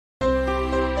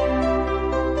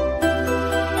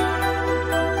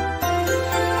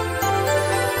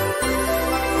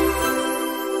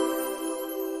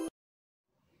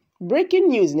Breaking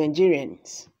news,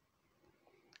 Nigerians.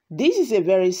 This is a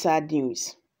very sad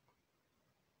news.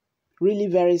 Really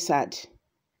very sad.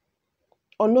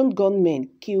 Unknown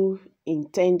gunmen kill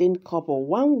intending couple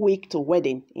 1 week to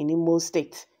wedding in Imo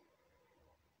State,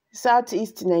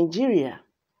 Southeast Nigeria.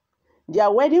 Their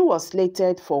wedding was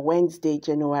slated for Wednesday,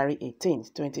 January 18,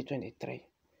 2023.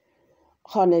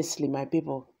 Honestly, my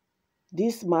people,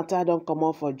 this matter don't come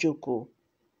out for joke.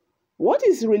 What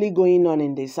is really going on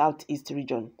in the Southeast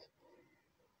region?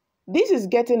 This is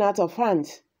getting out of hand.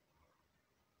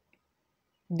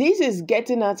 This is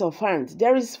getting out of hand.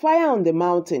 There is fire on the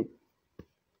mountain.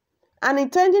 An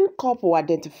intending couple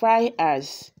identified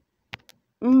as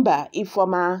Mba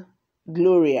Ifoma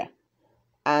Gloria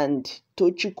and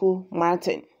Tochukwu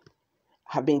Martin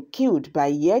have been killed by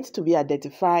yet to be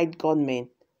identified gunmen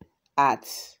at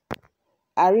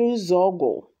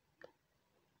Arizogo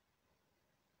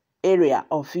area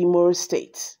of Imo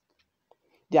State.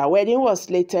 Their wedding was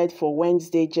slated for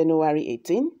Wednesday, January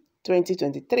 18,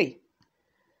 2023.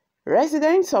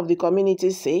 Residents of the community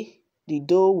say the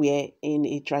duo were in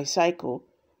a tricycle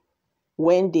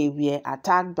when they were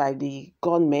attacked by the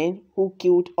gunmen who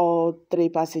killed all 3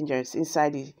 passengers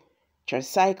inside the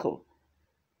tricycle.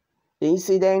 The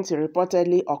incident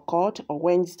reportedly occurred on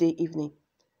Wednesday evening.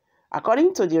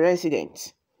 According to the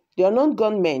residents, the unknown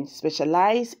gunmen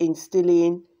specialize in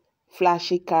stealing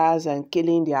flashy cars and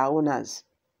killing their owners.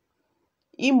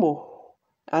 Imo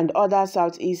and other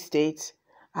Southeast states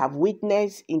have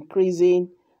witnessed increasing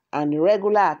and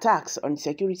regular attacks on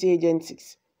security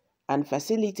agencies and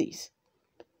facilities,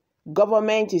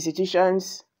 government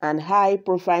institutions, and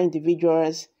high-profile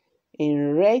individuals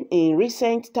in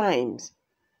recent times.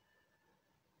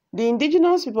 The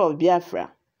indigenous people of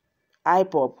Biafra,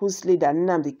 IPOB, whose leader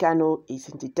Nnamdi Kanu is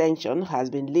in detention,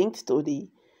 has been linked to the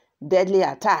deadly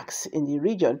attacks in the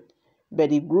region, but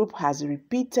the group has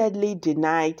repeatedly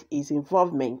denied its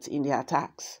involvement in the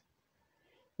attacks.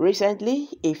 Recently,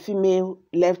 a female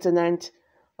lieutenant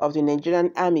of the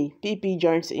Nigerian Army, PP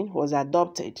Johnson, was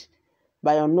abducted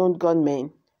by unknown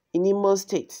gunmen in Imo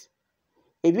State.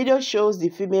 A video shows the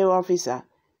female officer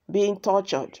being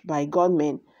tortured by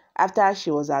gunmen after she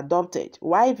was abducted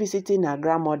while visiting her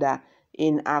grandmother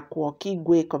in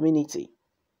Akwokigwe community.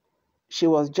 She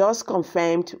was just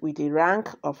confirmed with the rank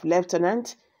of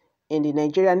lieutenant in the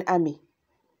Nigerian Army.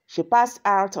 She passed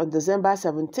out on December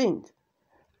 17th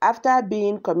after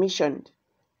being commissioned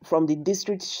from the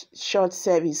district short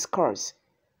service course,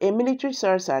 a military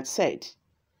source had said.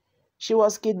 She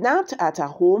was kidnapped at her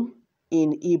home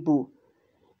in Ibu.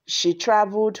 She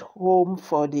traveled home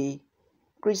for the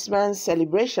Christmas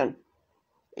celebration.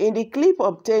 In the clip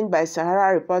obtained by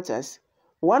Sahara reporters,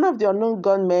 one of the unknown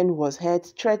gunmen was heard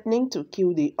threatening to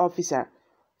kill the officer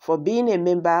for being a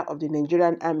member of the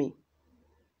Nigerian Army.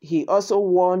 He also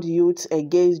warned youths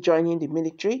against joining the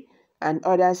military and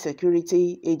other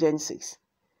security agencies.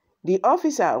 The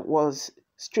officer was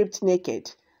stripped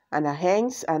naked and her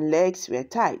hands and legs were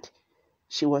tied.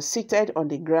 She was seated on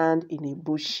the ground in a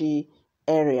bushy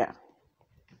area.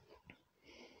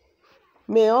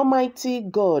 May Almighty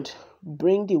God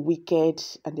bring the wicked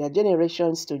and their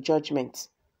generations to judgment.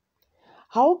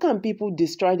 How can people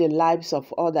destroy the lives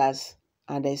of others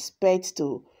and expect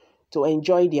to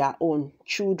enjoy their own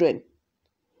children?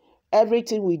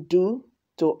 Everything we do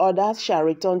to others shall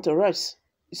return to us,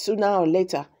 sooner or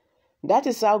later. That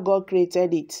is how God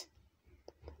created it.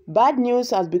 Bad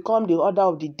news has become the order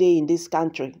of the day in this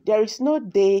country. There is no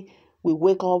day we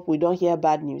wake up, we don't hear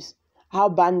bad news. How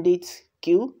bandits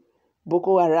kill,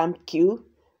 Boko Haram kill,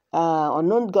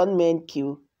 unknown gunmen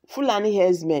kill, Fulani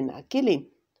herdsmen are killing.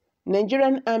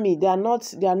 Nigerian army, they are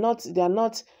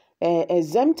not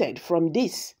exempted from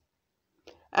this.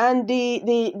 And the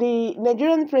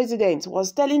Nigerian president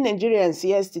was telling Nigerians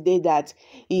yesterday that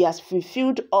he has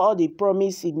fulfilled all the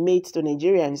promise he made to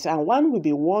Nigerians. And one will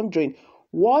be wondering,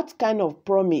 what kind of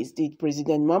promise did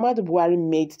President Muhammadu Buhari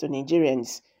made to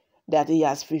Nigerians that he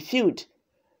has fulfilled?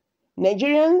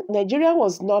 Nigeria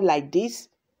was not like this.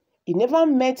 He never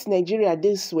met Nigeria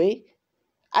this way.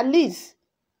 At least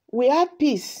we had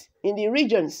peace in the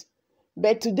regions.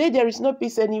 But today there is no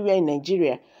peace anywhere in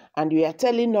Nigeria. And you are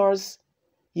telling us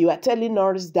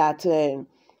that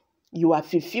you have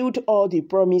fulfilled all the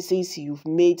promises you've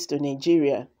made to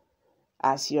Nigeria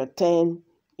as your turn,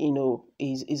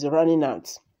 is running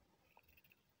out.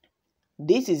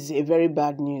 This is a very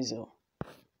bad news.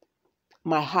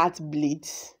 My heart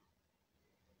bleeds.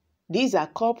 These are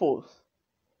couples.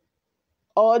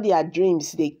 All their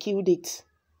dreams, they killed it.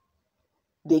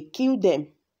 They killed them.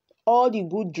 All the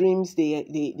good dreams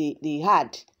they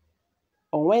had.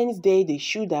 On Wednesday, they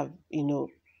should have,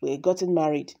 gotten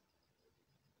married.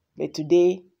 But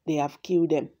today, they have killed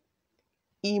them.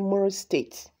 Imo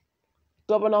State.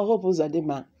 Governor Hope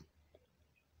Uzodimma,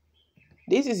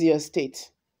 this is your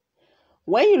state.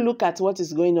 When you look at what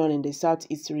is going on in the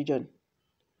southeast region,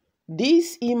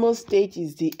 this Imo State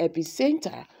is the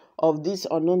epicenter of these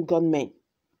unknown gunmen.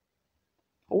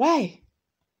 Why?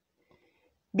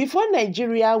 Before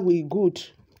Nigeria, we good.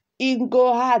 It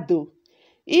go hard though.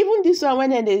 Even this one,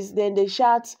 when they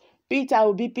shout, Peter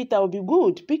will be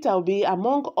good. Peter will be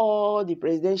among all the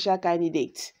presidential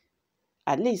candidates.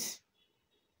 At least,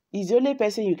 he's the only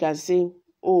person you can say,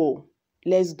 oh,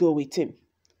 let's go with him.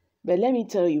 But let me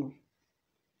tell you,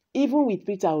 even with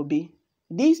Peter Obi,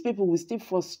 these people will still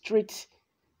frustrate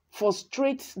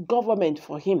government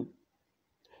for him.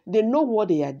 They know what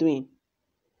they are doing.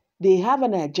 They have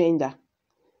an agenda.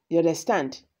 You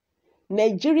understand?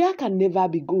 Nigeria can never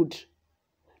be good.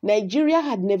 Nigeria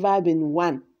had never been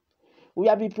one. We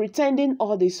have been pretending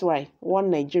all this while, one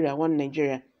Nigeria,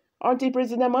 until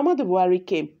President Muhammadu Buhari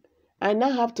came. I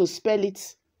now have to spell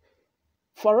it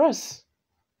for us.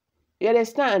 You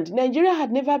understand? Nigeria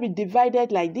had never been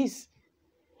divided like this.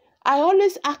 I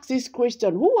always ask this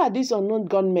question, who are these unknown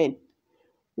gunmen?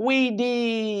 With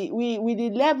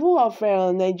the level of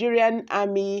Nigerian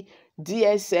Army,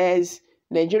 DSS,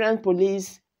 Nigerian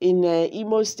police in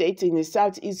Imo State, in the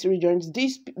southeast regions,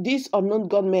 these unknown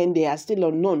gunmen, they are still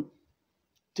unknown.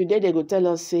 Today they go tell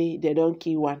us, say, they don't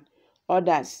kill one.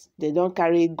 Others, they don't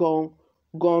carry gun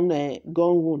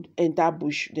wound, enter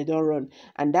bush, they don't run.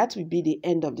 And that will be the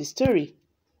end of the story.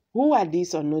 Who are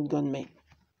these unknown gunmen?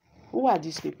 Who are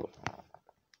these people?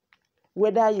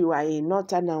 Whether you are a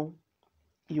norther now,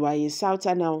 you are a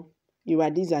souther now, you are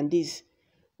this and this,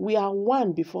 we are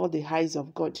one before the eyes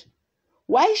of God.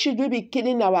 Why should we be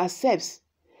killing ourselves?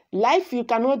 Life you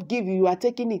cannot give, you are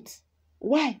taking it.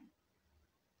 Why?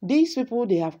 These people,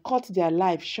 they have cut their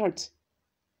life short.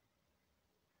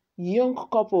 Young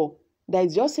couple that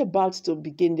is just about to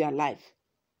begin their life.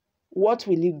 What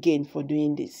will you gain for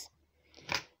doing this?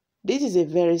 This is a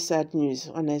very sad news,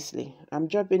 honestly. I'm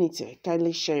dropping it here.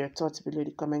 Kindly share your thoughts below the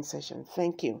comment section.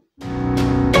 Thank you.